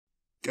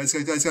Guys,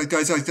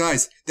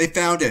 they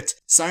found it!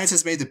 Science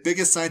has made the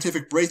biggest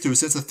scientific breakthrough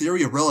since the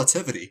theory of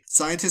relativity.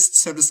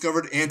 Scientists have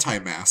discovered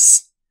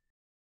antimass.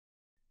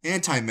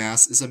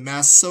 Antimass is a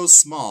mass so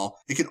small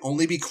it can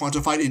only be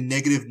quantified in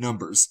negative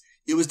numbers.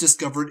 It was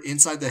discovered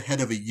inside the head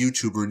of a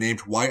YouTuber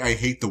named Why I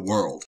Hate the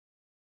World.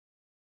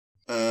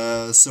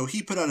 So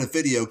he put out a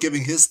video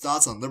giving his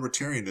thoughts on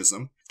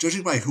libertarianism.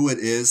 Judging by who it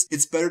is,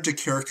 it's better to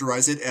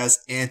characterize it as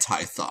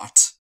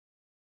anti-thought.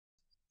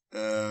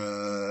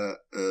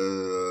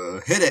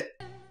 Hit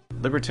it!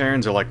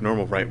 Libertarians are like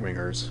normal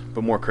right-wingers,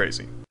 but more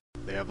crazy.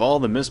 They have all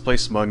the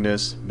misplaced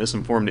smugness,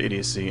 misinformed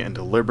idiocy, and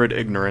deliberate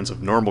ignorance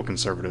of normal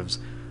conservatives,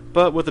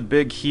 but with a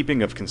big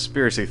heaping of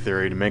conspiracy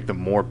theory to make them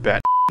more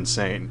bat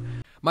insane.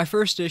 My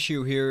first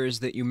issue here is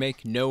that you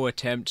make no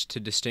attempt to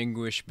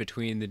distinguish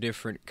between the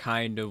different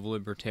kind of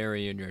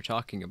libertarian you're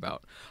talking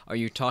about. Are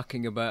you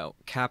talking about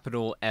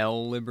capital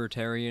L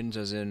libertarians,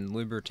 as in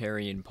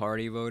Libertarian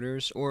Party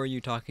voters, or are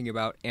you talking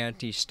about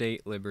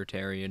anti-state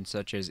libertarians,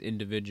 such as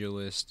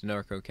individualist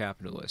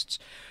narco-capitalists?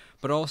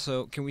 But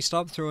also, can we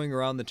stop throwing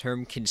around the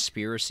term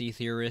conspiracy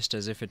theorist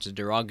as if it's a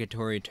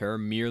derogatory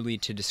term merely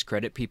to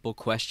discredit people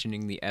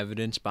questioning the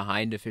evidence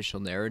behind official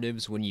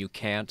narratives when you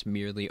can't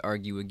merely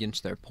argue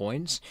against their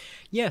points?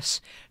 Yes,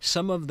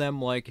 some of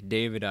them, like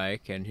David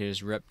Icke and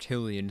his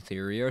reptilian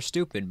theory, are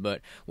stupid,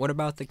 but what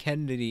about the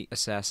Kennedy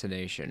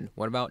assassination?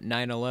 What about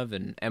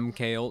 9/11,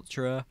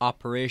 MKUltra,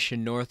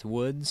 Operation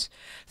Northwoods?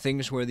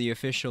 Things where the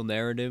official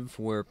narrative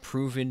were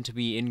proven to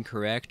be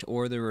incorrect,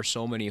 or there were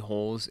so many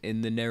holes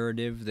in the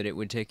narrative that it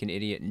would take an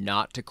idiot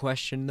not to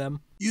question them?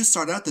 You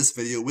start out this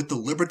video with the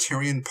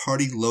Libertarian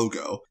Party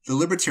logo. The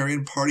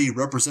Libertarian Party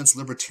represents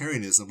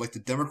libertarianism like the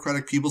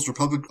Democratic People's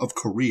Republic of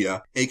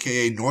Korea,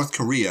 aka North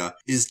Korea,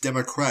 is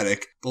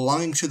democratic,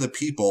 belonging to the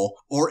people,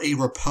 or a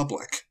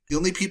republic. The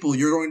only people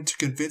you're going to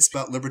convince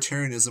about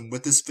libertarianism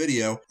with this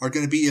video are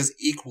going to be as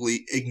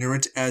equally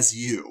ignorant as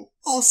you.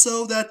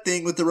 Also, that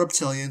thing with the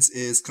reptilians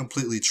is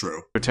completely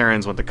true.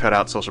 Libertarians want to cut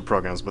out social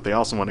programs, but they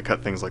also want to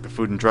cut things like the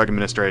Food and Drug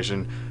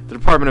Administration, the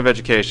Department of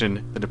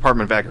Education, the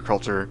Department of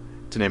Agriculture,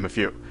 to name a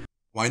few.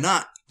 Why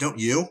not? Don't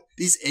you?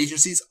 These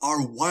agencies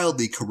are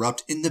wildly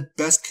corrupt in the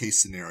best case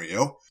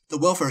scenario. The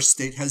welfare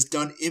state has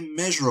done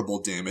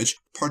immeasurable damage,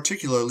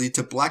 particularly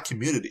to black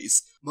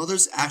communities.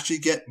 Mothers actually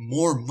get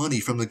more money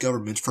from the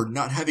government for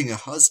not having a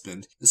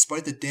husband,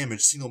 despite the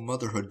damage single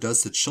motherhood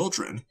does to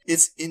children.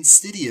 It's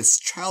insidious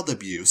child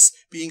abuse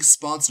being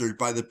sponsored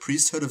by the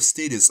priesthood of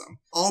statism,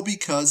 all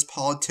because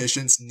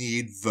politicians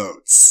need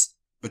votes.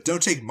 But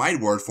don't take my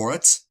word for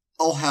it.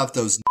 I'll have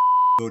those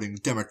voting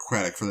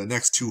Democratic for the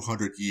next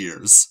 200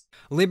 years.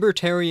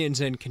 Libertarians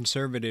and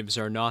conservatives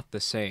are not the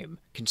same.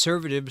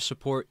 Conservatives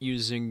support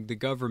using the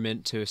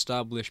government to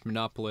establish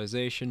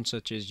monopolization,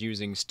 such as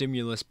using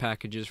stimulus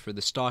packages for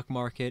the stock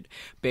market,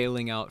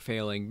 bailing out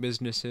failing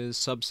businesses,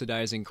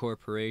 subsidizing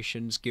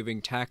corporations, giving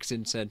tax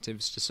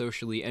incentives to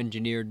socially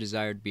engineer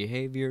desired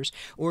behaviors,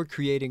 or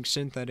creating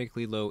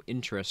synthetically low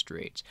interest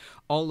rates,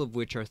 all of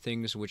which are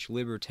things which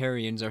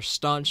libertarians are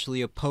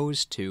staunchly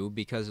opposed to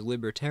because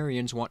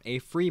libertarians want a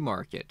free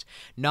market,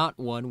 not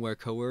one where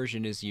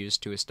coercion is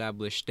used to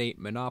establish state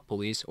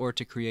monopolies or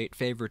to create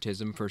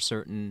favoritism for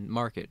certain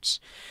markets.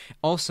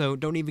 Also,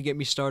 don't even get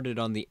me started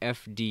on the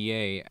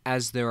FDA,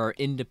 as there are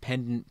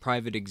independent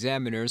private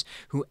examiners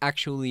who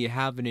actually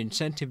have an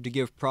incentive to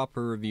give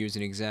proper reviews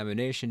and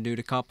examination due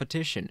to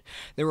competition.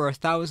 There are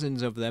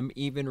thousands of them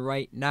even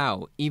right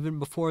now. Even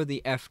before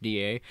the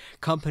FDA,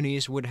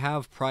 companies would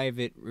have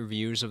private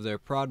reviews of their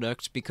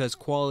products because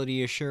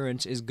quality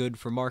assurance is good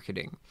for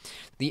marketing.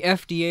 The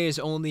FDA's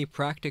only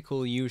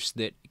practical use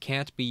that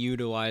can't be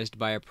utilized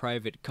by a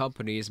private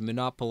companies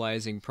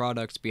monopolizing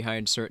products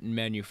behind certain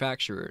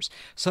manufacturers,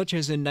 such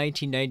as in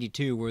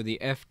 1992 where the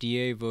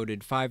FDA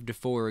voted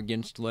 5-4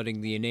 against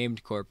letting the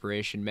unnamed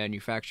corporation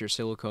manufacture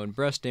silicone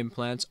breast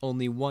implants,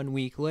 only 1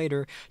 week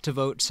later to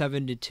vote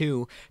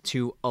 7-2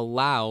 to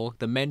allow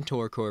the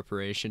Mentor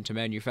Corporation to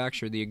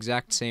manufacture the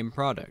exact same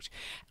product.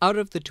 Out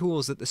of the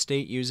tools that the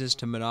state uses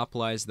to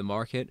monopolize the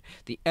market,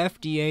 the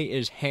FDA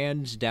is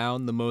hands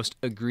down the most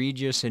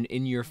egregious and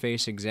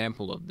in-your-face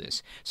example of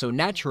this, so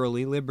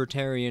naturally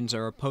libertarians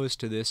are opposed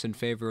to this in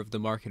favor of the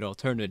market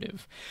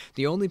alternative.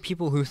 The only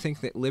people who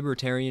think that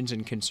libertarians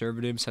and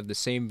conservatives have the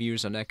same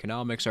views on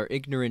economics are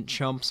ignorant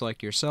chumps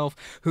like yourself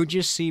who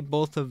just see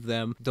both of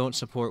them don't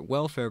support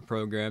welfare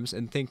programs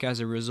and think as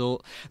a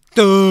result,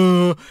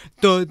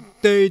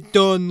 they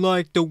don't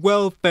like the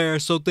welfare,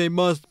 so they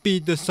must be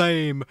the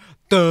same.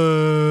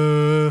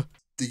 Duh.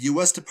 The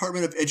U.S.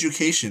 Department of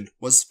Education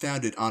was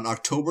founded on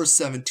October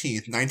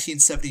 17,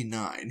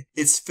 1979.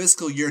 Its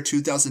fiscal year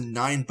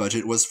 2009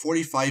 budget was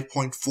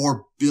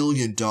 $45.4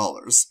 billion.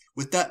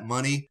 With that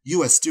money,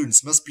 U.S.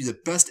 students must be the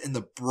best and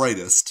the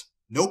brightest.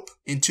 Nope.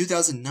 In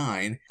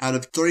 2009, out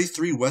of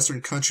 33 Western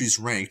countries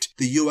ranked,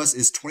 the US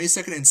is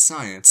 22nd in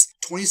science,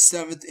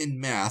 27th in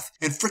math,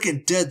 and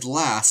frickin' dead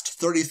last,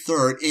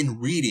 33rd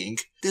in reading.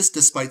 This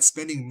despite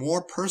spending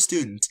more per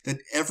student than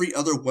every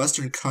other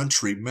Western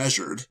country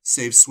measured,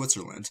 save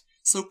Switzerland.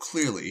 So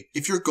clearly,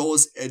 if your goal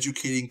is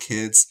educating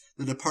kids,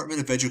 the Department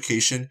of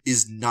Education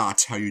is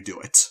not how you do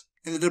it.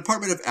 In the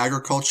Department of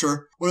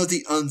Agriculture, one of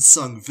the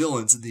unsung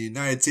villains in the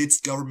United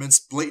States government's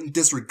blatant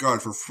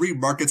disregard for free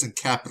markets and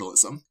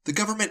capitalism, the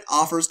government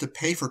offers to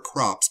pay for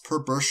crops per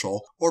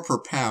bushel or per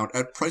pound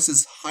at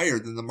prices higher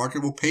than the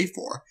market will pay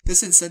for.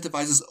 This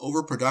incentivizes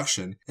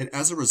overproduction, and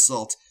as a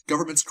result,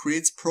 governments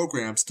creates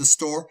programs to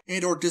store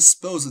and or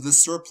dispose of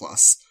this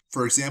surplus.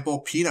 For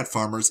example, peanut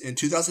farmers in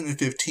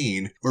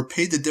 2015 were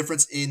paid the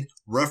difference in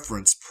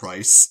reference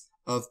price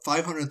of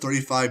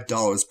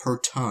 $535 per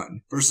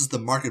ton versus the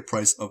market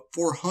price of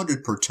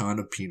 $400 per ton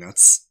of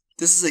peanuts.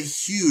 This is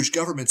a huge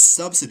government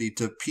subsidy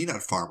to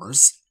peanut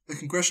farmers. The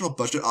Congressional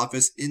Budget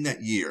Office in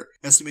that year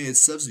estimated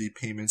subsidy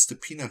payments to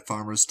peanut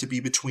farmers to be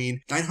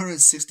between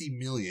 $960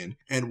 million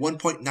and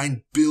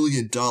 $1.9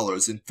 billion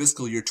in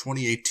fiscal year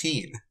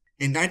 2018.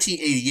 In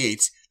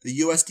 1988, the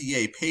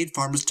USDA paid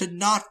farmers to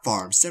not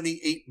farm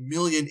 78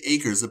 million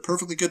acres of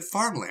perfectly good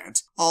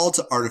farmland, all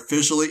to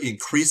artificially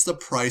increase the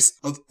price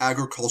of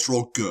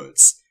agricultural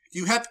goods. Do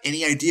you have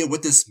any idea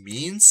what this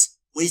means?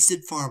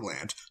 Wasted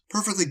farmland,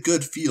 perfectly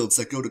good fields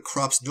that go to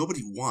crops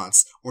nobody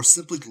wants, or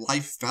simply lie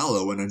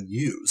fallow and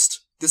unused.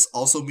 This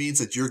also means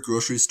that your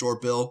grocery store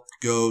bill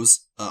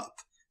goes up.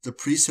 The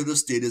priesthood of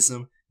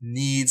statism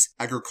needs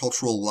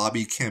agricultural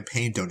lobby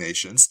campaign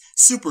donations,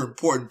 super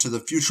important to the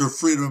future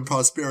freedom and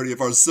prosperity of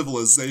our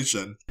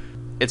civilization.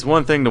 It's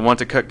one thing to want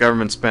to cut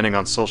government spending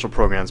on social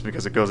programs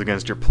because it goes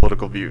against your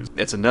political views.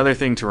 It's another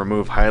thing to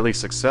remove highly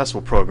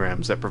successful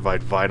programs that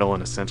provide vital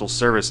and essential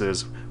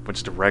services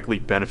which directly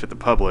benefit the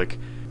public,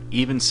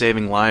 even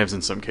saving lives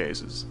in some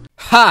cases.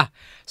 Ha!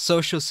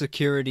 Social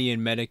Security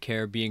and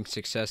Medicare being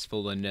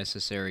successful and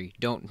necessary.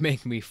 Don't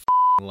make me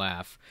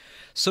laugh.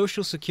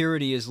 Social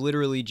Security is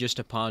literally just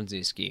a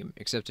Ponzi scheme,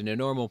 except in a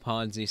normal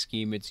Ponzi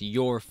scheme it's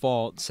your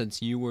fault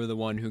since you were the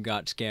one who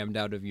got scammed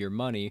out of your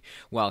money,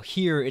 while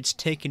here it's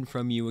taken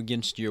from you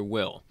against your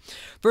will.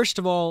 First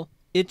of all,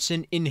 it's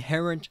an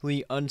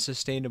inherently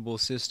unsustainable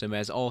system,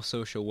 as all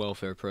social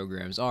welfare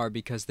programs are,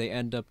 because they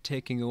end up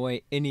taking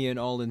away any and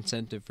all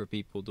incentive for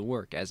people to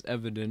work, as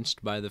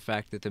evidenced by the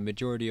fact that the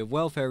majority of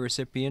welfare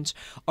recipients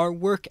are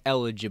work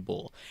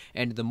eligible,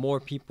 and the more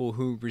people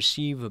who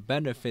receive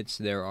benefits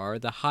there are,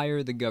 the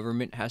higher the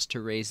government has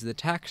to raise the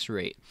tax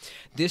rate.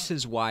 This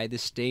is why the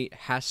state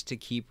has to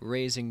keep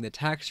raising the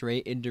tax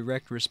rate in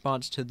direct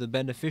response to the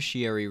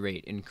beneficiary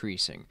rate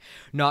increasing.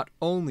 Not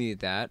only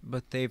that,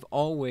 but they've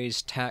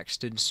always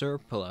taxed in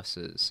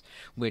surpluses,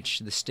 which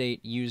the state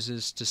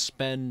uses to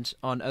spend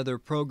on other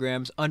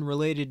programs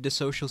unrelated to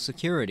Social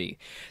Security.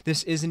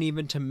 This isn't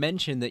even to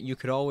mention that you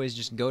could always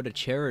just go to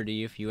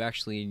charity if you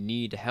actually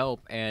need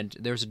help, and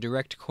there's a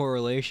direct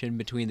correlation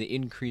between the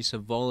increase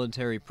of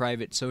voluntary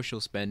private social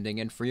spending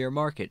and freer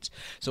markets.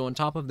 So on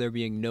top of there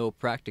being no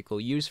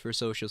practical use for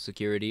Social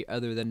Security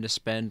other than to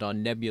spend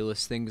on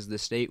nebulous things the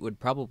state would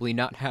probably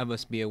not have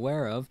us be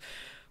aware of,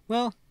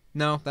 well,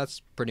 no,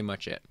 that's pretty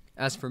much it.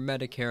 As for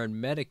Medicare and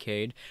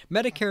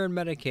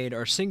Medicaid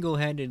are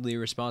single-handedly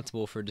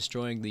responsible for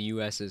destroying the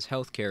U.S.'s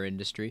healthcare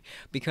industry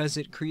because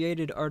it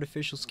created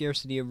artificial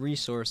scarcity of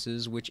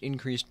resources which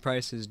increased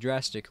prices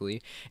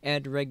drastically,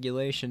 and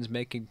regulations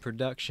making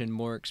production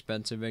more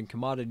expensive and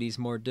commodities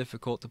more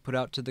difficult to put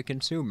out to the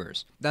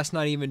consumers. That's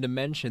not even to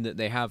mention that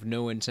they have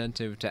no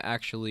incentive to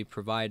actually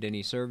provide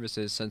any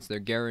services since they're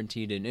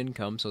guaranteed an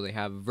income, so they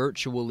have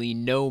virtually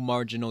no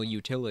marginal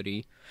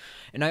utility.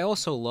 And I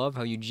also love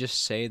how you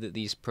just say that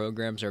these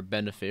programs are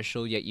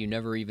beneficial, yet you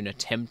never even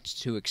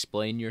attempt to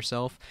explain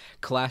yourself.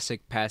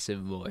 Classic passive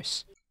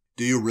voice.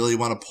 Do you really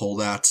want to pull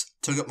that?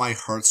 Tug at my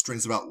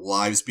heartstrings about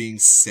lives being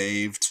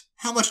saved?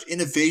 How much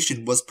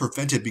innovation was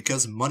prevented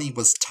because money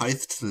was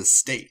tithed to the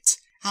state?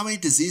 How many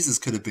diseases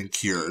could have been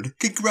cured?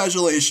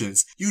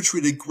 Congratulations, you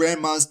treated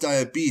grandma's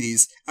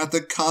diabetes at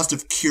the cost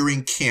of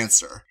curing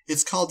cancer.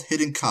 It's called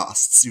hidden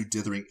costs, you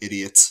dithering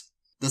idiot.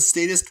 The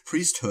statist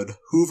priesthood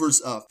hoovers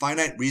up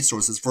finite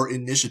resources for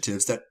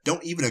initiatives that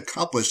don't even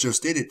accomplish their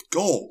stated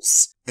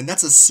goals. And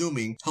that's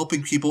assuming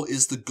helping people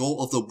is the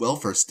goal of the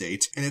welfare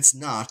state, and it's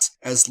not,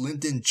 as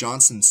Lyndon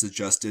Johnson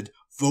suggested,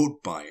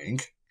 vote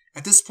buying.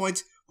 At this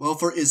point,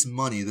 welfare is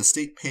money the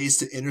state pays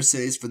to inner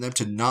cities for them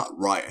to not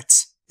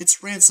riot.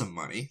 It's ransom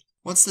money.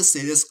 Once the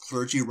statist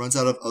clergy runs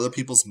out of other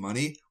people's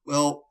money,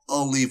 well,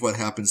 I'll leave what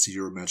happens to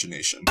your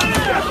imagination.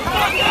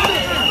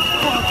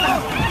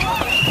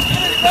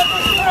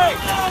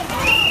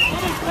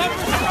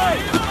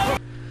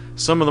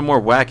 Some of the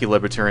more wacky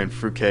libertarian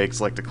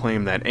fruitcakes like to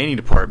claim that any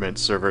department,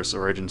 service,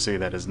 or agency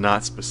that is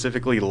not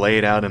specifically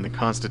laid out in the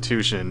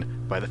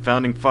Constitution by the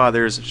Founding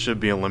Fathers should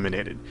be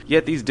eliminated.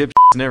 Yet these dipshits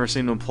never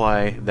seem to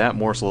apply that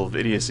morsel of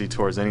idiocy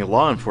towards any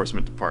law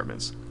enforcement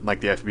departments,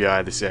 like the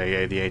FBI, the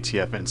CIA, the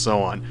ATF, and so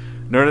on,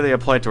 nor do they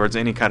apply towards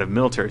any kind of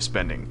military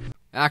spending.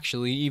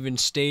 Actually, even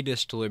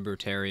statist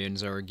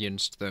libertarians are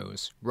against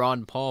those.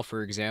 Ron Paul,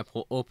 for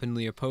example,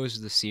 openly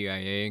opposed the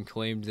CIA and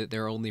claimed that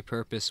their only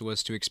purpose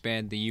was to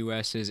expand the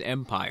US's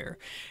empire.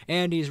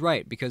 And he's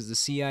right, because the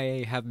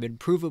CIA have been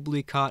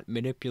provably caught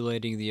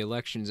manipulating the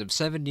elections of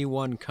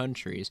 71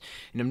 countries,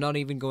 and I'm not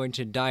even going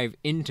to dive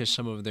into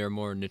some of their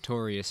more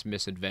notorious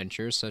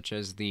misadventures, such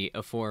as the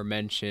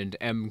aforementioned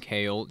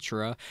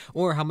MKUltra,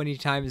 or how many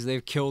times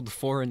they've killed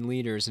foreign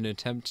leaders in an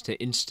attempt to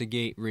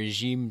instigate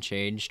regime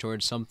change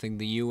towards something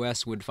the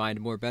U.S. would find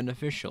more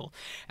beneficial.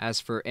 As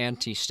for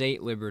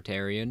anti-state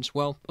libertarians,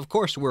 well, of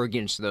course we're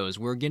against those.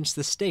 We're against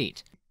the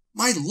state.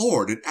 My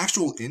lord, an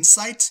actual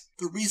insight?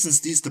 The reasons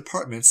these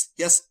departments,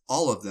 yes,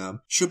 all of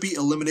them, should be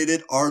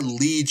eliminated are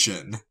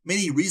legion.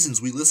 Many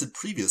reasons we listed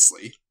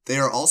previously. They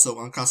are also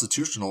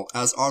unconstitutional,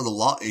 as are the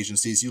law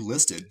agencies you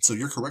listed, so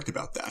you're correct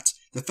about that.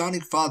 The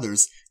Founding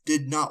Fathers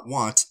did not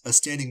want a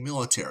standing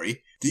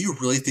military. Do you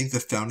really think the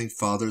Founding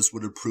Fathers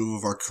would approve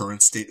of our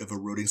current state of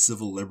eroding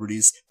civil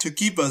liberties to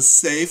keep us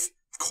safe?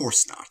 Of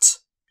course not.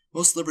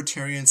 Most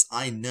libertarians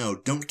I know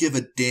don't give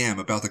a damn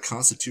about the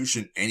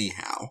Constitution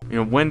anyhow.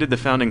 When did the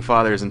Founding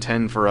Fathers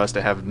intend for us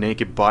to have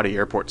naked body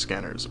airport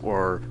scanners,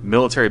 or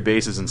military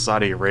bases in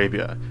Saudi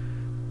Arabia?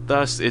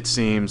 Thus, it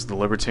seems the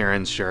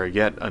libertarians share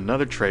yet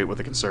another trait with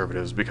the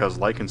conservatives, because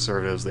like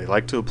conservatives, they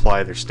like to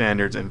apply their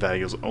standards and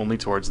values only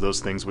towards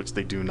those things which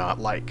they do not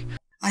like.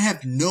 I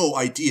have no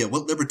idea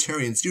what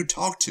libertarians you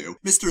talk to.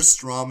 Mr.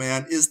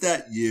 Strawman, is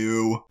that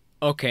you?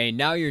 Okay,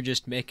 now you're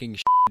just making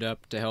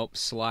up to help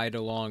slide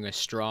along a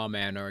straw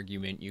man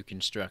argument you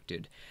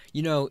constructed.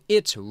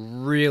 It's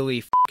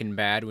really fucking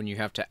bad when you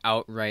have to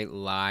outright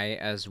lie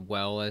as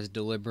well as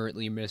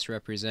deliberately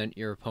misrepresent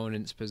your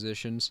opponent's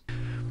positions.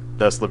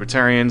 Thus,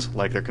 libertarians,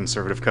 like their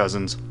conservative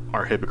cousins,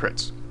 are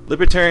hypocrites.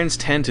 Libertarians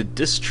tend to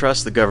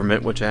distrust the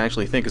government, which I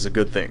actually think is a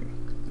good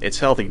thing. It's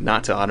healthy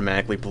not to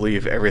automatically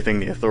believe everything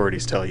the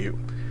authorities tell you.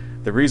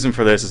 The reason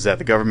for this is that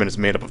the government is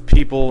made up of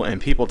people, and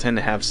people tend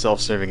to have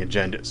self-serving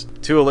agendas.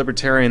 To a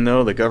libertarian,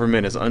 though, the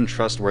government is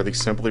untrustworthy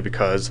simply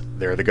because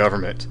they're the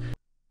government.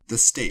 The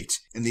state,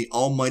 and the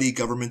almighty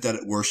government that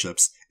it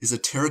worships, is a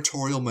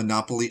territorial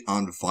monopoly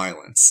on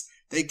violence.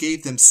 They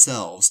gave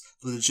themselves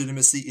the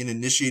legitimacy in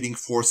initiating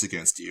force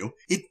against you.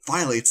 It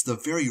violates the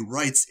very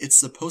rights it's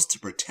supposed to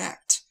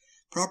protect.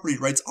 Property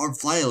rights are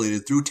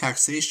violated through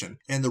taxation,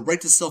 and the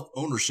right to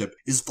self-ownership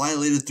is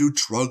violated through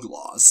drug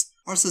laws.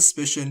 Our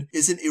suspicion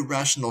isn't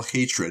irrational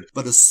hatred,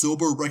 but a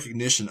sober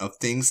recognition of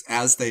things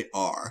as they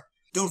are.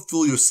 Don't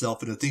fool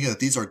yourself into thinking that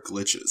these are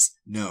glitches.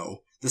 No,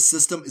 the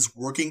system is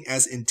working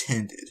as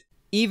intended.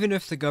 Even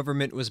if the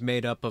government was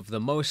made up of the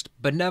most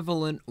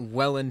benevolent,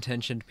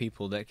 well-intentioned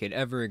people that could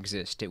ever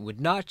exist, it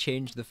would not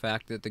change the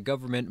fact that the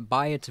government,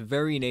 by its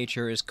very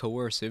nature, is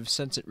coercive,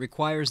 since it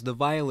requires the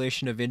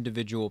violation of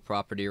individual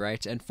property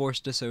rights and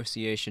forced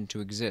association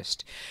to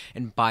exist,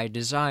 and by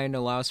design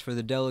allows for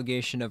the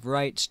delegation of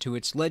rights to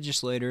its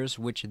legislators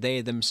which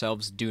they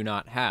themselves do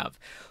not have.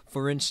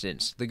 For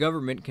instance, the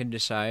government can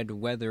decide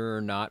whether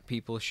or not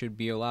people should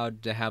be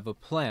allowed to have a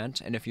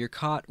plant, and if you're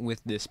caught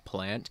with this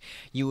plant,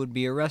 you would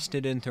be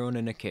arrested and thrown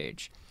in a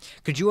cage.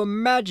 Could you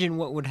imagine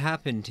what would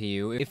happen to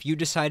you if you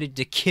decided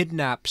to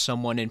kidnap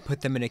someone and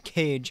put them in a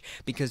cage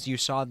because you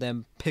saw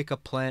them pick a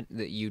plant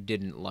that you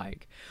didn't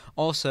like?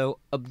 Also,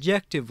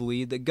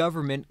 objectively, the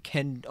government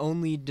can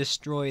only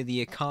destroy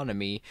the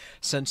economy,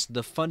 since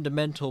the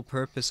fundamental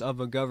purpose of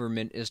a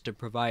government is to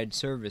provide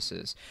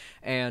services,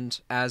 and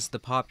as the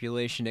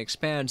population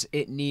expands,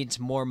 it needs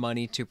more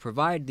money to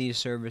provide these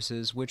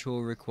services, which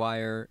will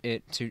require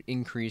it to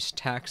increase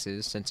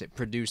taxes since it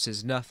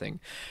produces nothing,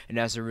 and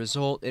as a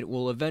result, it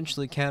will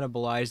eventually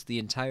cannibalize the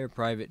entire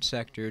private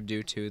sector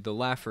due to the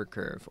Laffer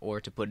curve,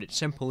 or to put it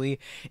simply,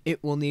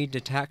 it will need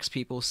to tax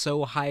people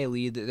so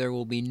highly that there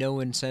will be no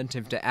incentive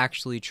to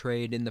actually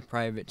trade in the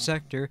private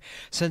sector,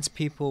 since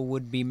people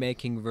would be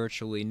making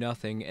virtually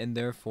nothing, and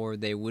therefore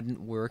they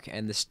wouldn't work,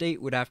 and the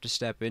state would have to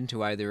step in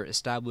to either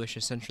establish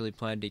a centrally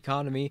planned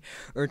economy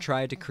or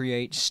try to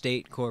create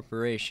state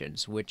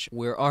corporations, which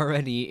we're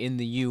already in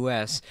the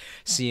US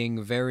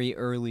seeing very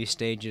early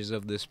stages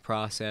of this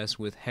process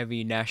with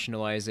heavy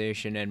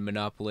nationalization and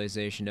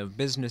monopolization of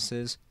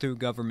businesses through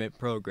government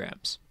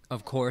programs.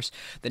 Of course,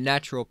 the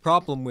natural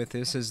problem with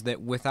this is that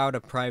without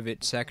a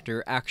private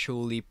sector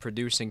actually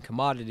producing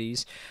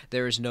commodities,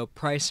 there is no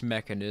price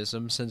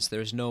mechanism since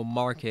there's no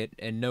market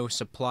and no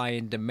supply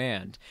and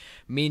demand,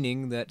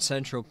 meaning that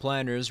central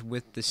planners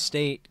with the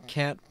state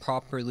can't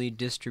properly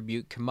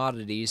distribute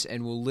commodities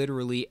and will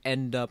literally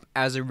end up,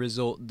 as a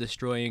result,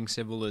 destroying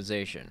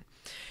civilization.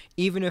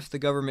 Even if the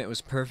government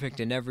was perfect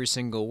in every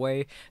single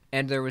way,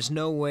 and there was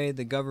no way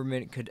the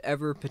government could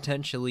ever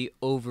potentially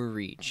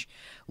overreach,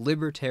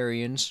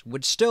 libertarians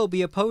would still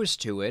be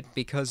opposed to it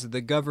because the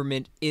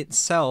government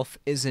itself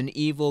is an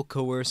evil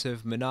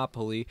coercive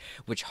monopoly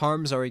which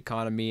harms our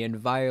economy and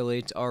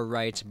violates our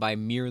rights by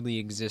merely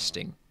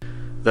existing.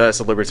 Thus,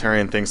 a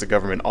libertarian thinks the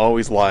government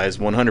always lies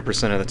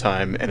 100% of the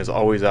time and is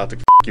always out to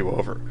f*** you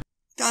over.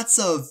 That's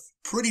a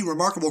pretty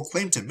remarkable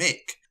claim to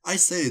make. I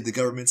cited the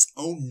government's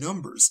own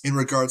numbers in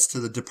regards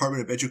to the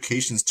Department of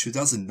Education's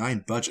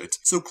 2009 budget,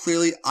 so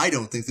clearly I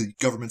don't think the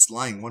government's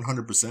lying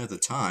 100% of the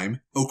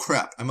time. Oh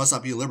crap, I must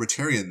not be a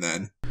libertarian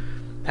then.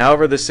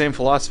 However, this same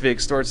philosophy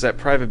extorts that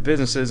private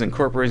businesses and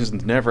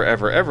corporations never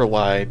ever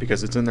lie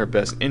because it's in their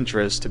best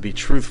interest to be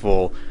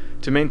truthful,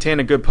 to maintain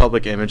a good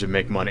public image and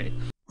make money.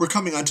 We're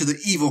coming on to the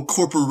evil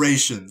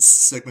corporations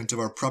segment of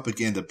our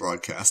propaganda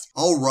broadcast.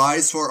 All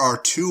rise for our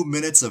 2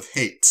 minutes of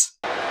hate. So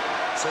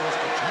as to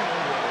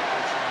channel your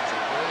emotions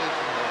away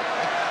from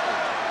their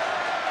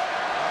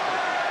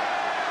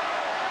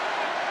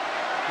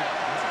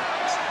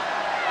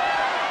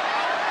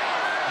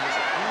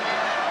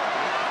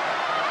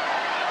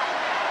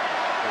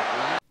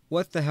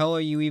What the hell are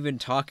you even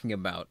talking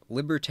about?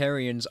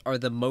 Libertarians are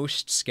the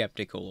most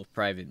skeptical of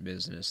private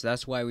business.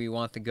 That's why we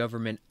want the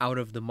government out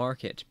of the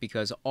market,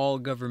 because all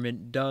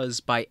government does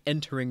by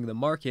entering the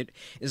market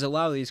is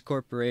allow these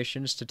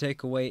corporations to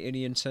take away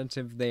any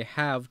incentive they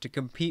have to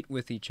compete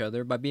with each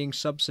other by being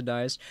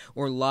subsidized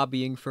or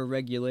lobbying for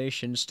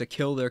regulations to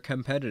kill their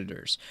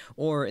competitors.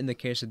 Or, in the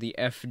case of the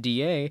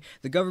FDA,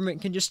 the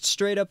government can just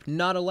straight up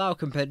not allow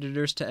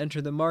competitors to enter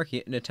the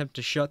market and attempt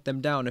to shut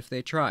them down if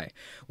they try.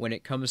 When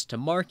it comes to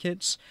markets,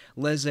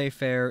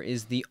 laissez-faire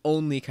is the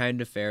only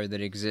kind of fair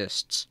that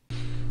exists.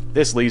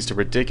 This leads to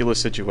ridiculous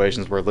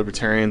situations where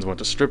libertarians want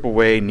to strip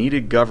away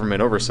needed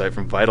government oversight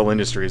from vital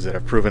industries that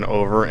have proven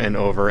over and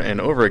over and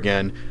over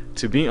again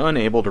to be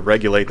unable to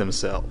regulate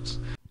themselves.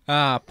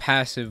 Ah,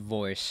 passive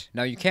voice.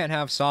 Now you can't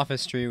have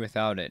sophistry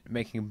without it,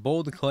 making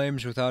bold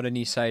claims without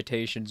any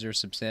citations or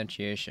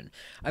substantiation.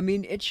 I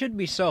mean, it should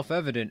be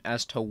self-evident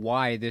as to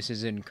why this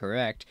is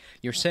incorrect.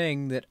 You're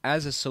saying that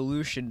as a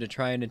solution to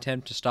try and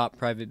attempt to stop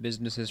private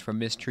businesses from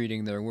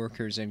mistreating their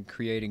workers and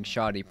creating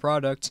shoddy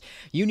products,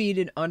 you need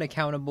an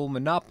unaccountable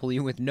monopoly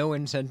with no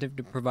incentive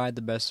to provide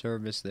the best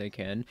service they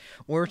can,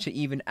 or to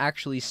even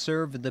actually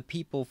serve the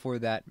people for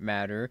that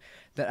matter,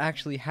 that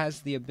actually has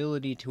the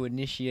ability to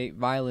initiate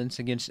violence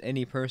against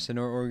any person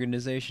or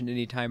organization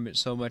anytime it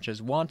so much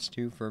as wants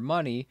to for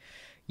money.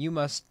 You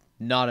must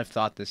not have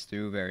thought this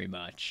through very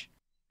much.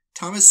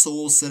 Thomas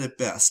Sowell said it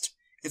best.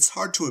 It's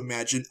hard to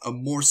imagine a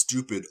more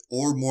stupid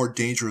or more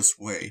dangerous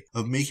way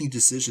of making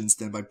decisions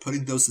than by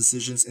putting those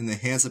decisions in the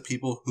hands of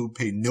people who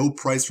pay no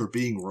price for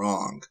being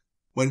wrong.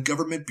 When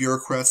government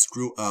bureaucrats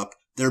screw up,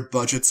 their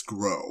budgets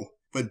grow.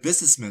 When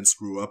businessmen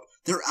screw up,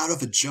 they're out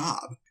of a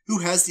job. Who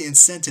has the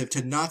incentive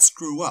to not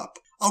screw up?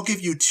 I'll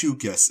give you 2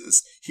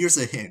 guesses. Here's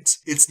a hint.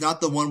 It's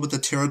not the one with the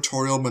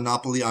territorial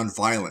monopoly on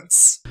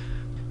violence.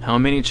 How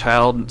many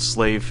child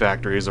slave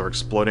factories or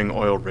exploding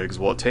oil rigs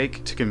will it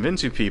take to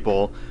convince you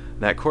people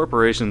that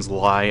corporations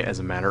lie as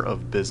a matter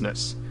of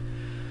business?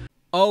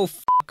 Oh,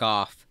 fuck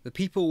off. The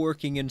people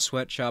working in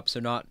sweatshops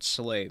are not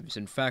slaves.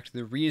 In fact,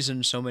 the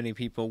reason so many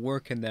people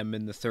work in them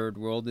in the third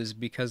world is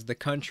because the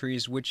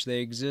countries which they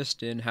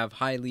exist in have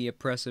highly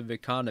oppressive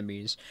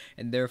economies,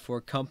 and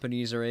therefore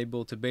companies are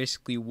able to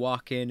basically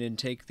walk in and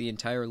take the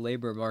entire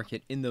labor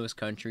market in those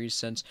countries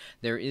since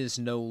there is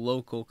no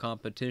local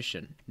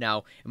competition.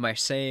 Now, am I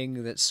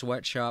saying that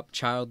sweatshop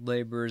child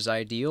labor is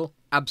ideal?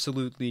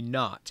 Absolutely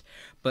not.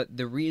 But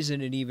the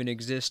reason it even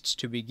exists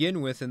to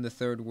begin with in the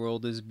third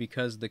world is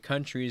because the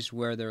countries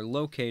where they're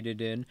located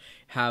in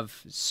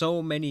have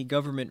so many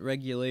government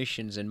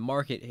regulations and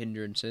market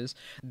hindrances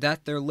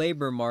that their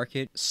labor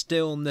market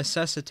still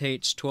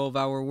necessitates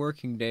 12-hour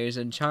working days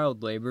and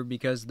child labor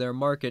because their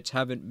markets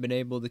haven't been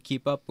able to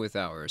keep up with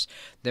ours.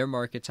 Their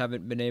markets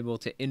haven't been able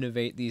to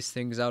innovate these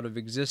things out of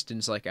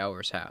existence like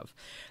ours have.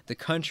 The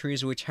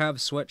countries which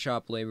have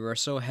sweatshop labor are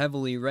so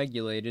heavily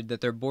regulated that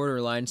they're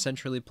borderline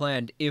centrally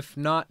planned, if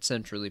not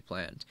centrally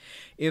planned.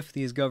 If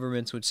these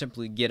governments would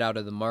simply get out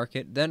of the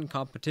market, then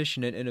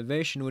competition and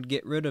innovation would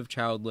get rid of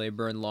child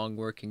labor and long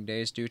working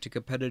days due to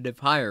competitive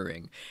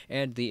hiring,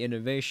 and the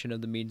innovation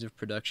of the means of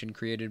production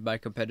created by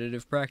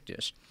competitive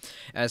practice.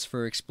 As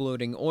for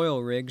exploding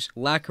oil rigs,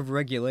 lack of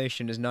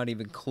regulation is not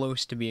even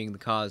close to being the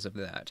cause of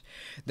that.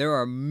 There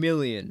are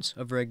millions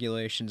of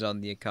regulations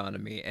on the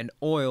economy, and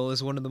oil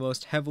is one of the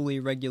most heavily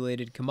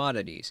regulated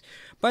commodities.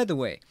 By the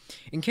way,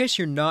 in case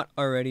you're not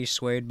already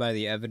swayed by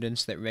the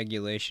evidence that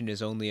regulation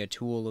is only a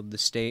tool of the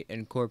state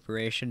and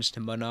corporations to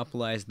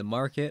monopolize the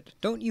market,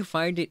 don't you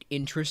find it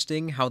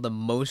interesting how the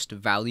most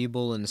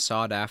valuable and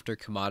sought-after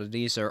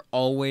commodities are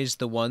always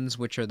the ones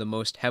which are the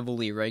most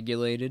heavily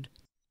regulated?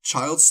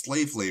 Child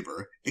slave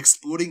labor,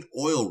 exploding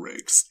oil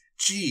rigs.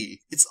 Gee,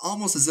 it's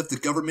almost as if the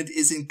government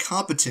is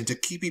incompetent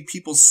at keeping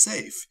people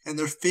safe, and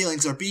their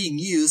failings are being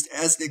used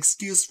as an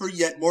excuse for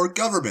yet more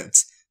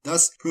government.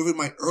 Thus proving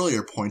my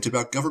earlier point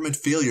about government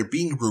failure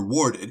being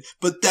rewarded,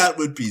 but that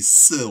would be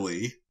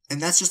silly.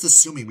 And that's just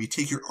assuming we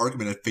take your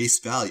argument at face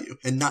value,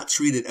 and not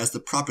treat it as the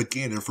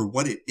propaganda for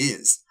what it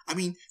is. I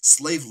mean,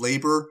 slave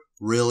labor?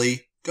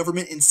 Really?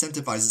 Government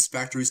incentivizes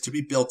factories to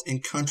be built in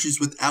countries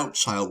without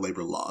child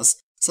labor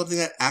laws. Something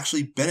that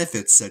actually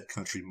benefits said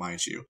country,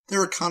 mind you.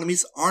 Their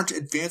economies aren't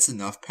advanced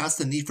enough past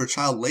the need for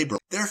child labor.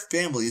 Their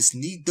families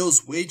need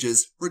those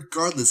wages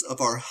regardless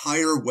of our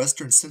higher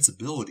Western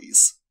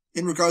sensibilities.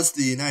 In regards to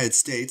the United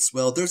States,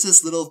 well, there's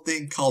this little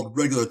thing called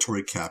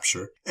regulatory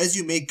capture. As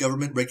you make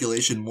government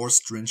regulation more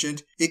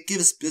stringent, it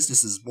gives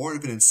businesses more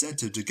of an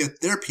incentive to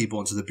get their people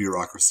into the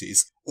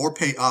bureaucracies, or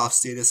pay off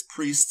statist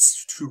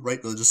priests to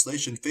write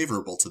legislation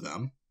favorable to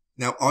them.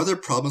 Now, are there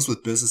problems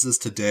with businesses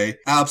today?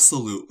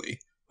 Absolutely.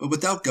 But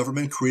without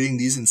government creating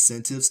these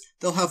incentives,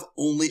 they'll have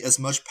only as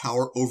much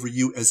power over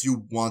you as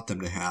you want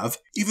them to have.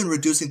 Even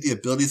reducing the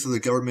ability for the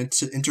government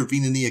to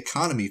intervene in the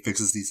economy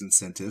fixes these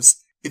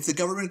incentives. If the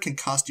government can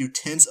cost you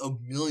tens of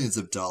millions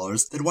of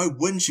dollars, then why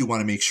wouldn't you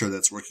want to make sure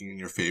that's working in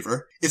your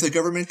favor? If the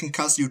government can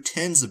cost you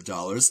tens of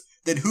dollars,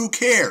 then who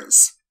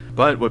cares?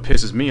 But what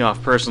pisses me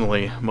off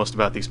personally most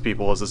about these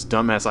people is this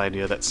dumbass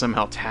idea that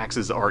somehow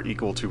taxes are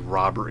equal to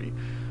robbery.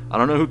 I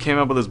don't know who came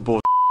up with this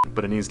bullshit,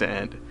 but it needs to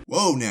end.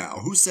 Whoa now,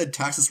 who said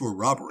taxes were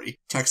robbery?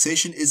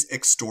 Taxation is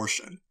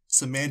extortion.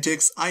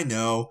 Semantics, I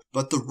know,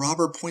 but the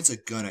robber points a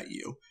gun at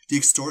you. The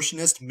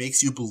extortionist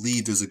makes you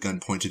believe there's a gun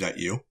pointed at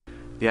you.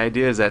 The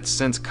idea is that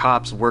since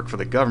cops work for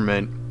the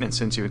government, and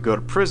since you would go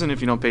to prison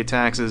if you don't pay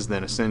taxes,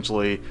 then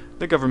essentially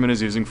the government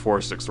is using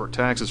force to extort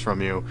taxes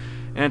from you,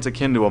 and it's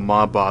akin to a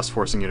mob boss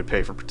forcing you to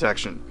pay for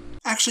protection.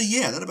 Actually,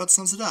 yeah, that about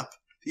sums it up.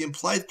 The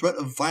implied threat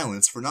of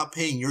violence for not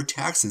paying your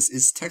taxes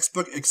is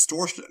textbook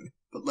extortion.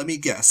 But let me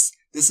guess,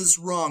 this is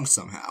wrong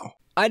somehow.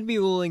 I'd be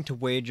willing to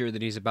wager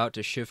that he's about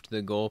to shift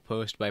the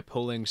goalpost by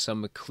pulling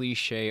some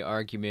cliché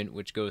argument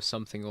which goes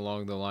something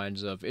along the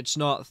lines of, it's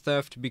not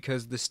theft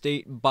because the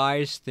state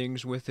buys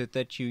things with it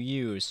that you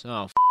use.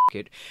 Oh, f***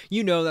 it.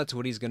 You know that's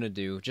what he's gonna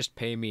do. Just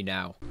pay me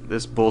now.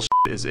 This bullshit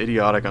is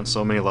idiotic on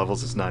so many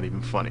levels it's not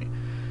even funny.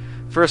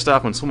 First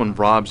off, when someone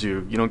robs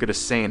you, you don't get a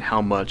say in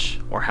how much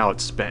or how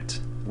it's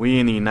spent. We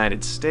in the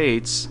United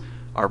States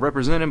are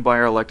represented by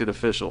our elected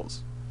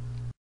officials.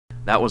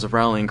 That was a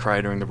rallying cry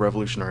during the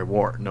Revolutionary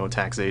War. No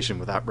taxation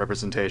without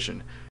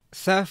representation.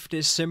 Theft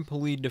is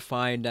simply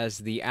defined as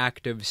the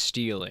act of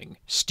stealing.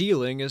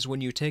 Stealing is when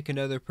you take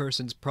another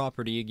person's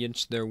property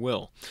against their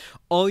will.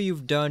 All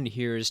you've done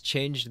here is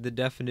changed the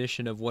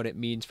definition of what it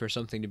means for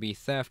something to be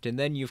theft, and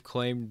then you've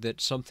claimed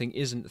that something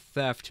isn't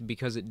theft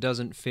because it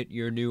doesn't fit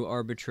your new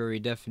arbitrary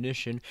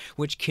definition,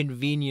 which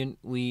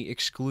conveniently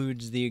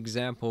excludes the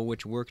example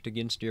which worked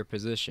against your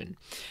position.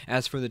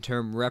 As for the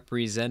term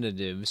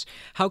representatives,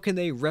 how can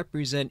they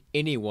represent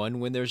anyone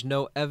when there's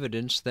no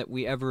evidence that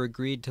we ever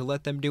agreed to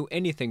let them do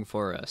anything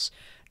for us?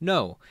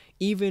 No,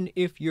 even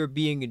if you're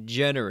being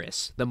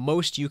generous, the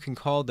most you can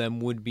call them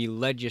would be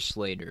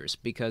legislators,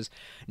 because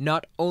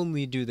not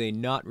only do they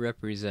not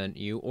represent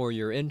you or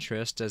your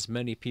interests, as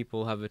many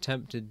people have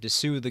attempted to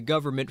sue the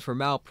government for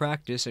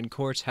malpractice, and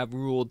courts have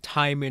ruled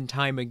time and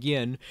time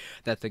again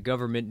that the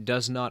government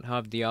does not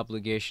have the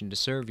obligation to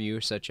serve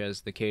you, such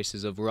as the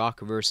cases of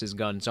Rock versus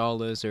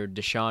Gonzalez or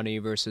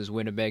DeShawnee versus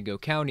Winnebago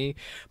County,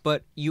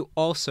 but you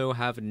also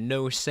have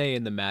no say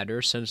in the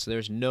matter since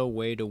there's no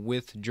way to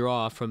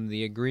withdraw from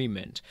the agreement.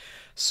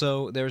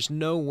 So there's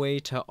no way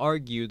to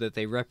argue that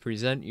they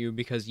represent you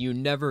because you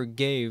never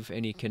gave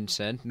any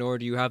consent, nor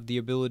do you have the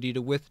ability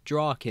to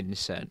withdraw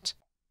consent.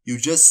 You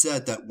just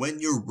said that when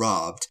you're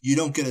robbed, you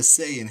don't get a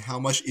say in how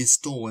much is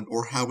stolen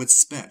or how it's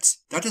spent.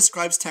 That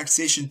describes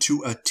taxation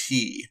to a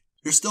T.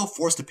 You're still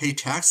forced to pay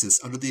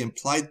taxes under the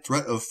implied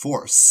threat of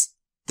force.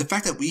 The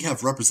fact that we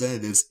have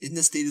representatives in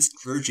the statist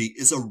clergy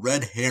is a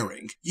red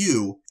herring.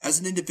 You, as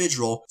an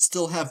individual,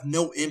 still have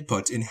no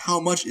input in how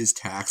much is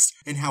taxed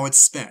and how it's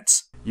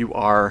spent. You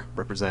are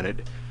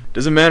represented.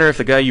 Doesn't matter if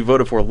the guy you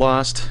voted for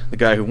lost, the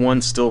guy who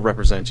won still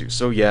represents you.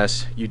 So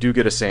yes, you do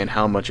get a say in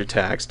how much you're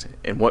taxed,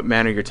 in what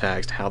manner you're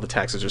taxed, how the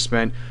taxes are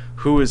spent,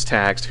 who is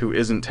taxed, who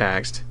isn't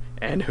taxed,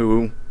 and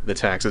who the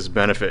taxes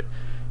benefit.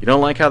 You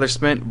don't like how they're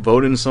spent,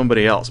 vote in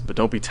somebody else, but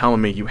don't be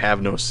telling me you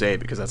have no say,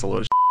 because that's a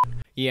load of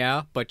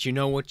Yeah, but you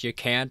know what you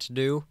can't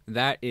do?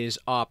 That is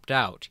opt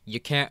out.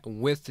 You can't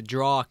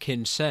withdraw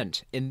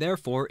consent, and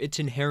therefore it's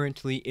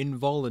inherently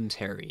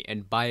involuntary,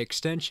 and by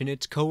extension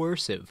it's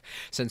coercive,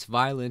 since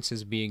violence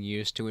is being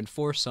used to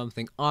enforce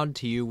something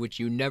onto you which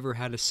you never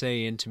had a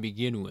say in to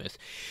begin with.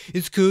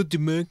 It's called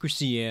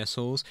democracy,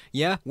 assholes.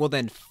 Yeah? Well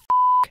then f***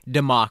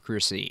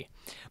 democracy.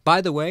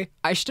 By the way,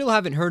 I still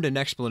haven't heard an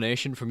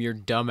explanation from your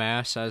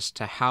dumbass as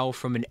to how,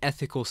 from an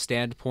ethical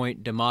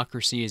standpoint,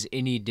 democracy is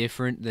any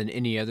different than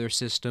any other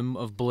system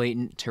of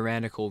blatant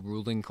tyrannical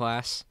ruling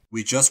class.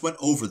 We just went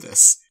over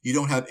this. You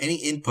don't have any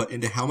input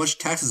into how much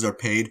taxes are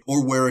paid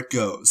or where it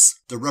goes.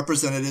 The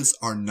representatives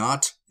are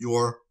not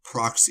your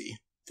proxy.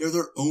 They're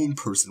their own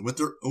person with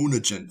their own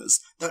agendas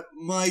that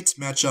might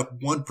match up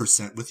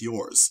 1% with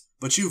yours.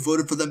 But you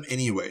voted for them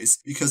anyways,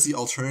 because the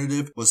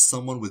alternative was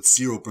someone with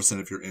 0%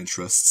 of your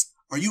interests.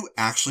 Are you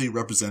actually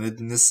represented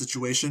in this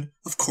situation?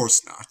 Of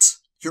course not.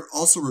 You're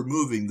also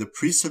removing the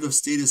priesthood of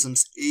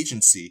statism's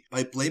agency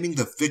by blaming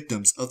the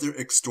victims of their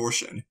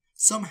extortion.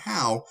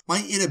 Somehow,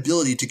 my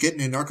inability to get an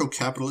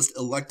anarcho-capitalist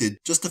elected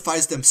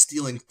justifies them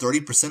stealing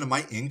 30% of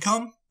my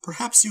income?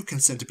 Perhaps you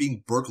consent to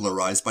being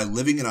burglarized by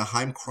living in a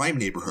high crime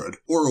neighborhood,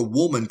 or a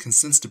woman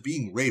consents to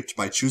being raped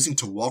by choosing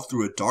to walk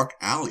through a dark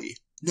alley.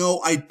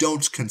 No, I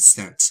don't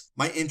consent.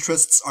 My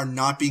interests are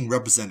not being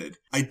represented.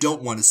 I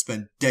don't want to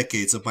spend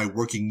decades of my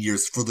working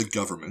years for the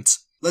government.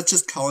 Let's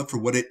just call it for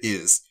what it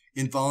is.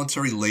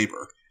 Involuntary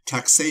labor.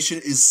 Taxation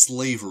is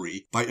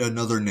slavery by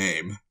another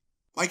name.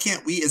 Why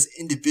can't we as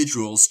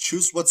individuals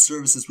choose what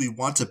services we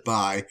want to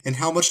buy and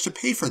how much to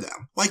pay for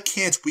them? Why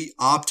can't we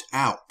opt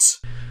out?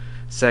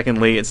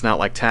 Secondly, it's not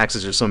like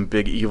taxes are some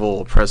big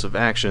evil oppressive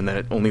action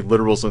that only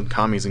literals and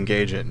commies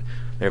engage in.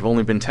 There have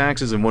only been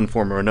taxes in one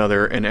form or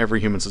another in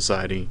every human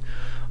society,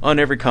 on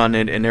every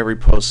continent, and every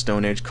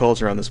post-Stone Age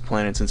culture on this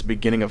planet since the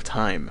beginning of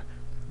time.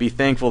 Be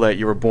thankful that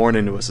you were born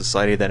into a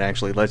society that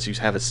actually lets you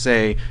have a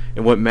say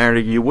in what manner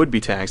you would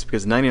be taxed,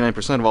 because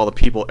 99% of all the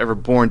people ever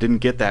born didn't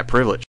get that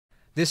privilege.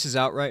 This is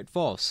outright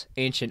false.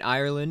 Ancient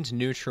Ireland,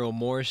 neutral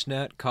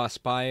Morsnet,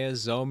 Cospia,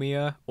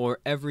 Zomia, or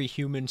every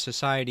human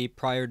society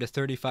prior to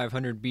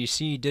 3500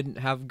 BC didn't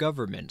have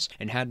governments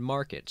and had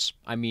markets.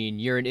 I mean,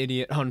 you're an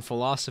idiot on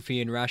philosophy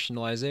and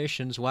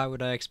rationalizations, why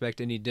would I expect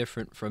any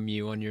different from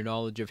you on your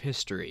knowledge of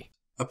history?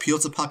 Appeal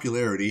to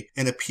popularity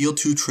and appeal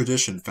to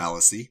tradition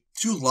fallacy.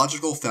 Two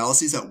logical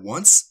fallacies at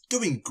once?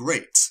 Doing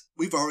great.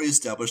 We've already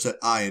established that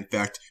I, in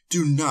fact,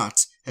 do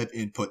not have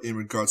input in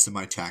regards to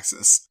my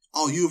taxes.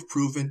 All you have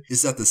proven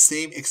is that the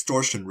same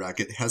extortion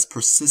racket has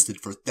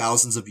persisted for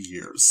thousands of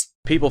years.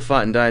 People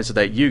fought and died so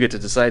that you get to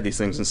decide these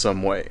things in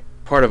some way.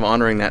 Part of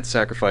honoring that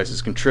sacrifice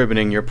is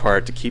contributing your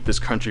part to keep this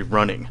country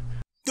running.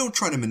 Don't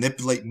try to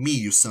manipulate me,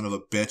 you son of a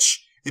bitch.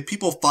 If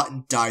people fought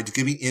and died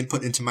giving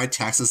input into my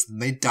taxes, then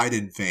they died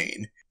in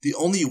vain. The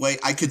only way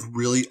I could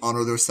really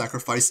honor their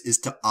sacrifice is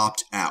to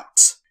opt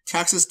out.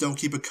 Taxes don't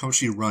keep a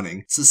country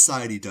running,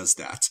 society does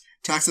that.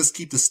 Taxes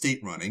keep the state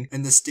running,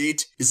 and the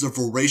state is a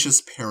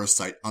voracious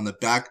parasite on the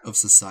back of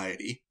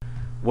society.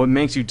 What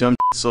makes you dumb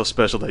so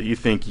special that you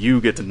think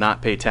you get to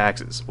not pay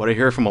taxes? What I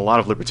hear from a lot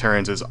of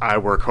libertarians is, I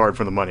work hard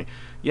for the money.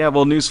 Yeah,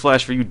 well,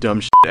 newsflash for you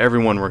dumb shit,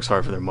 everyone works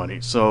hard for their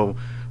money. So,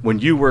 when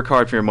you work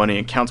hard for your money,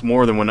 it counts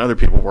more than when other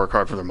people work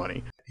hard for their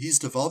money. He's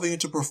devolving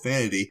into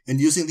profanity and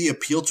using the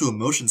appeal to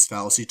emotions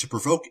fallacy to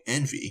provoke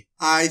envy.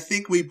 I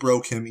think we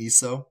broke him,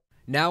 Eso.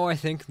 Now I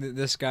think that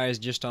this guy is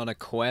just on a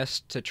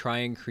quest to try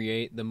and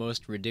create the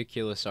most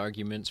ridiculous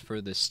arguments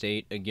for the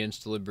state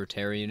against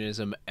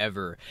libertarianism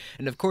ever.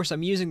 And of course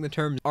I'm using the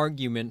term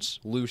arguments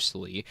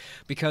loosely,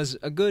 because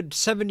a good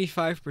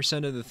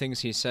 75% of the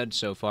things he's said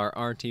so far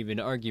aren't even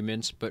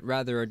arguments, but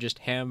rather are just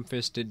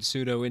ham-fisted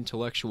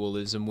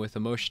pseudo-intellectualism with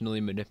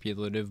emotionally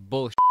manipulative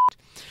bullshit.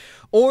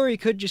 Or he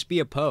could just be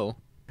a Poe.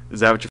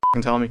 Is that what you're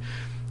f***ing telling me?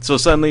 So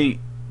suddenly,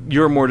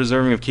 you're more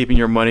deserving of keeping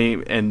your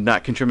money and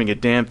not contributing a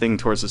damn thing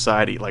towards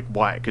society. Like,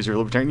 why? Because you're a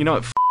libertarian? You know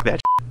what? F*** that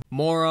shit.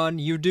 Moron,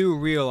 you do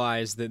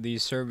realize that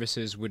these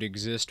services would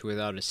exist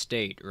without a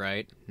state,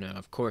 right? No,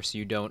 of course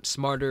you don't.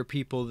 Smarter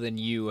people than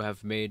you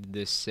have made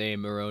this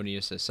same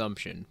erroneous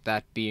assumption,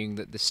 that being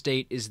that the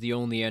state is the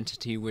only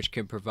entity which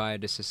can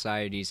provide a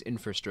society's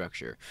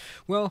infrastructure.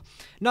 Well,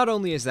 not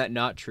only is that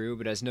not true,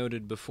 but as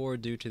noted before,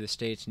 due to the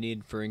state's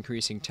need for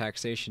increasing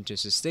taxation to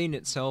sustain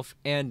itself,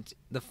 and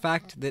the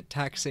fact that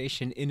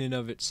taxation in and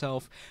of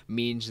itself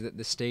means that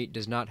the state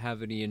does not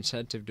have any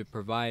incentive to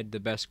provide the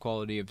best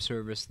quality of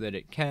service that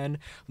it can,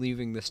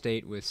 leaving the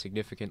state with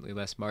significantly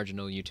less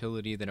marginal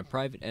utility than a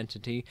private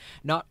entity.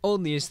 Not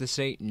only is the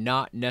state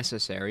not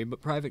necessary,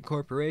 but private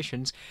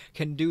corporations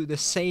can do the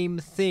same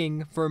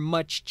thing for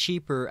much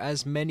cheaper,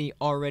 as many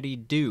already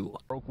do.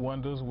 Broke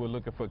windows, we're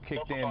looking for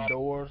kicked-in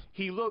doors.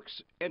 He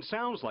looks and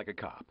sounds like a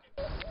cop.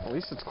 At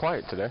least it's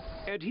quiet today.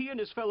 And he and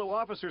his fellow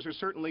officers are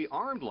certainly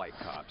armed like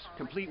cops,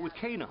 complete with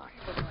canine.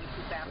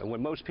 And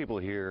when most people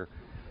hear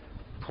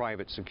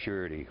private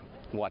security,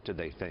 what do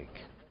they think?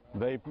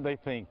 They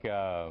think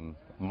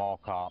mall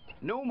cop.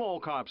 No mall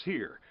cops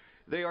here.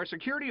 They are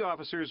security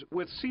officers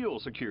with SEAL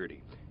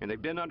security, and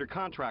they've been under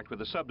contract with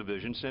the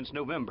subdivision since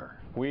November.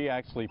 We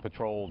actually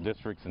patrol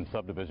districts and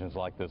subdivisions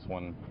like this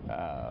one,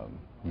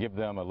 give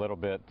them a little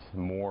bit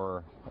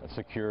more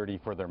security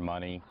for their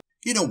money.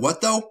 You know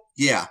what, though?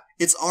 Yeah,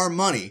 it's our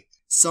money.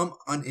 Some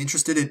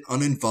uninterested and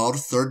uninvolved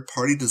third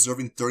party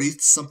deserving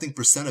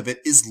 30-something% of it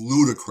is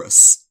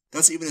ludicrous.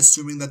 That's even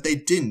assuming that they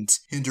didn't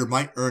hinder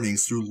my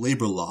earnings through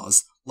labor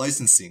laws,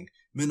 licensing,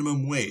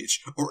 minimum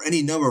wage, or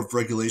any number of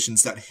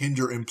regulations that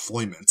hinder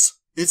employment.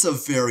 It's a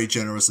very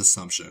generous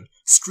assumption.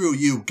 Screw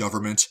you,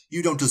 government.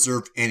 You don't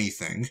deserve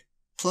anything.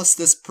 Plus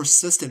this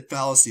persistent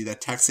fallacy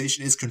that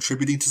taxation is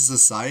contributing to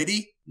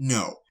society?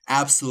 No,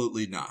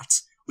 absolutely not.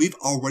 We've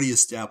already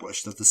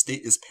established that the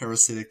state is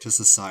parasitic to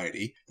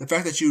society. The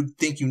fact that you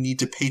think you need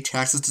to pay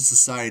taxes to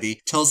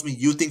society tells me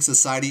you think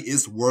society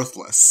is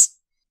worthless.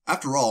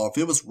 After all, if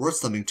it was worth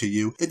something to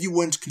you, then you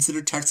wouldn't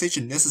consider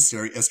taxation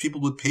necessary, as people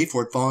would pay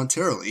for it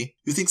voluntarily.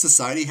 You think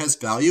society has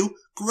value?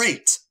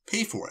 Great!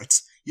 Pay for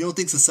it. You don't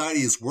think society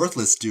is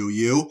worthless, do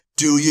you?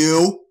 Do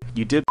you?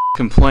 You did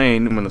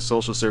complain when the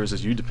social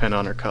services you depend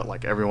on are cut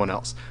like everyone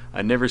else.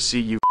 I never see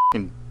you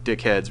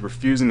dickheads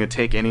refusing to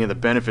take any of the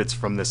benefits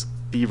from this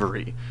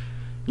thievery.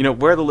 You know,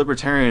 where are the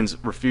libertarians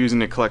refusing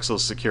to collect Social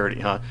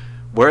Security, huh?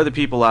 Where are the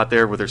people out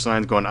there with their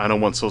signs going, I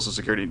don't want Social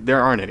Security?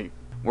 There aren't any.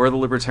 Where are the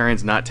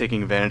libertarians not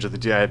taking advantage of the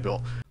GI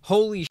Bill?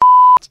 Holy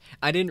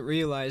I didn't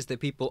realize that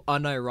people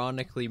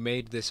unironically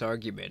made this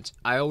argument.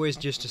 I always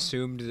just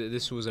assumed that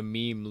this was a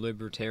meme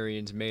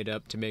libertarians made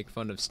up to make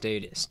fun of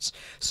statists.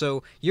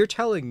 So, you're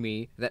telling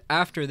me that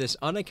after this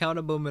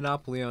unaccountable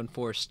monopoly on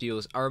force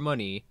steals our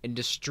money and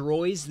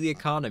destroys the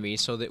economy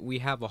so that we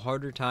have a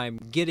harder time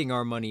getting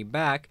our money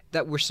back,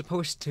 that we're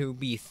supposed to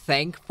be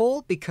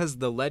thankful because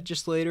the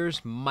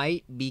legislators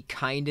might be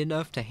kind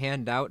enough to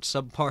hand out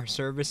subpar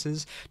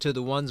services to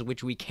the ones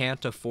which we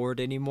can't afford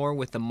anymore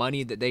with the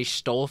money that they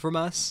stole from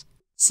us?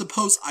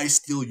 Suppose I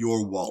steal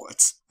your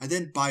wallet. I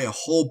then buy a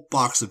whole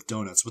box of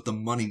donuts with the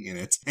money in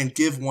it and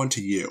give one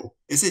to you.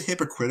 Is it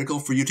hypocritical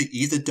for you to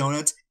eat the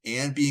donut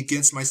and be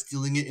against my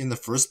stealing it in the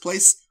first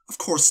place? Of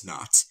course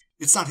not.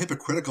 It's not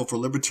hypocritical for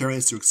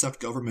libertarians to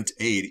accept government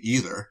aid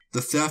either.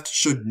 The theft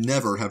should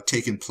never have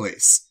taken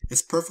place.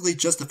 It's perfectly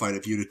justified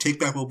of you to take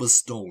back what was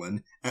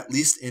stolen, at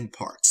least in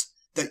part.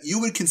 That you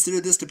would consider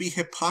this to be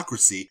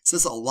hypocrisy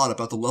says a lot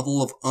about the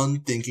level of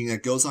unthinking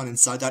that goes on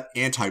inside that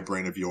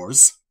anti-brain of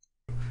yours.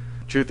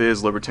 Truth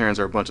is, libertarians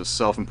are a bunch of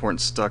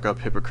self-important, stuck-up,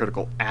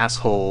 hypocritical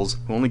assholes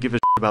who only give a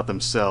shit about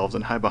themselves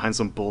and hide behind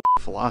some bullshit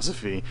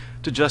philosophy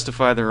to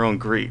justify their own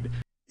greed.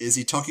 Is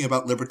he talking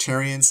about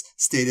libertarians,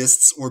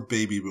 statists, or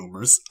baby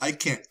boomers? I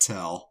can't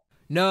tell.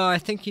 No, I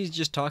think he's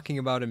just talking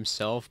about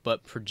himself,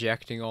 but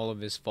projecting all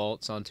of his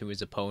faults onto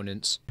his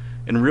opponents.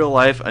 In real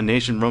life, a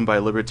nation run by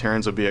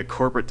libertarians would be a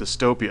corporate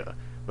dystopia,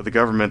 with a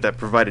government that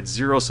provided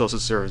zero social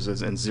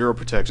services and zero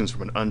protections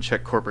from an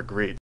unchecked corporate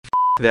greed.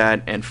 F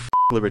that and f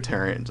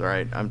libertarians,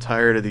 alright? I'm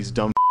tired of these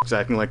dumb f***s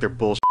acting like their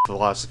bullshit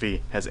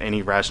philosophy has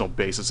any rational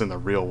basis in the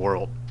real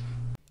world.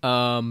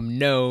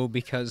 No,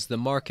 because the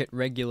market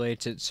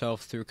regulates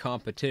itself through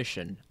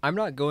competition. I'm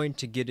not going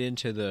to get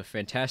into the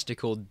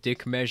fantastical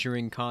dick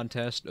measuring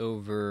contest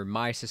over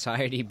my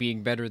society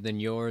being better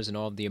than yours and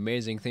all of the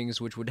amazing things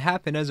which would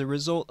happen as a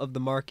result of the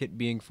market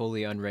being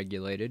fully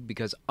unregulated,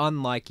 because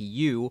unlike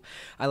you,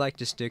 I like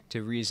to stick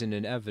to reason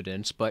and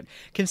evidence, but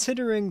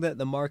considering that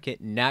the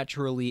market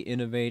naturally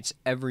innovates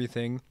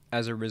everything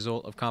as a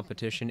result of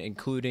competition,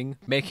 including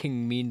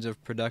making means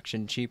of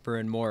production cheaper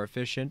and more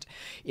efficient,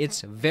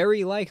 it's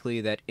very likely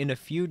that in a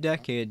few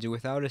decades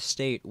without a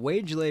state,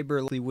 wage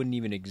labor wouldn't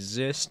even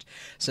exist,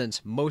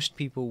 since most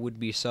people would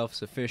be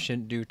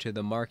self-sufficient due to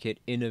the market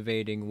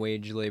innovating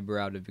wage labor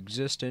out of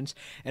existence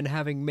and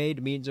having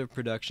made means of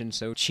production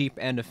so cheap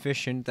and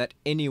efficient that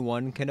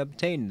anyone can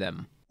obtain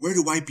them. Where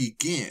do I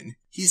begin?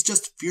 He's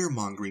just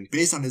fear-mongering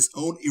based on his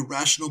own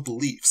irrational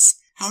beliefs.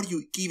 How do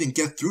you even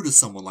get through to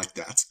someone like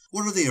that?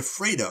 What are they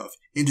afraid of?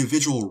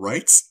 Individual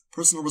rights?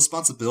 Personal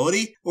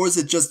responsibility? Or is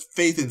it just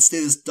faith in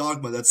statist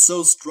dogma that's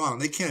so strong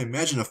they can't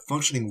imagine a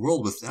functioning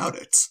world without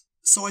it?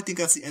 So I think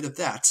that's the end of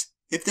that.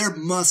 If there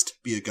must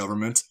be a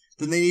government,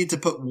 then they need to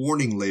put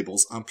warning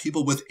labels on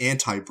people with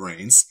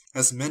anti-brains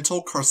as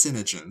mental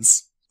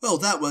carcinogens. Well,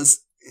 that was,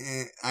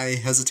 I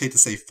hesitate to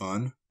say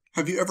fun.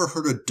 Have you ever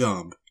heard a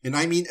dumb, and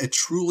I mean a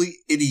truly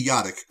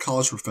idiotic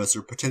college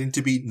professor pretending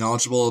to be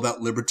knowledgeable about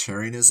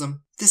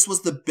libertarianism? This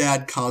was the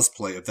bad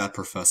cosplay of that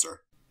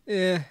professor.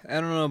 I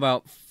don't know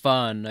about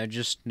fun. I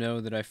just know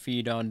that I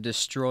feed on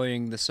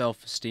destroying the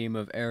self-esteem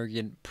of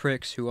arrogant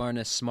pricks who aren't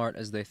as smart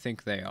as they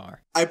think they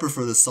are. I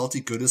prefer the salty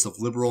goodness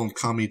of liberal and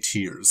commie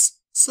tears.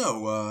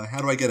 So,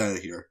 how do I get out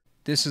of here?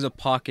 This is a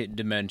pocket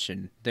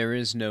dimension. There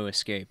is no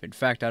escape. In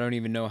fact, I don't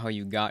even know how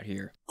you got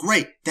here.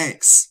 Great,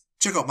 thanks!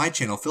 Check out my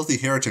channel, Filthy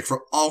Heretic,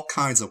 for all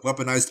kinds of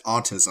weaponized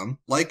autism.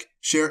 Like,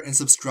 share, and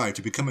subscribe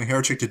to become a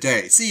heretic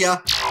today. See ya!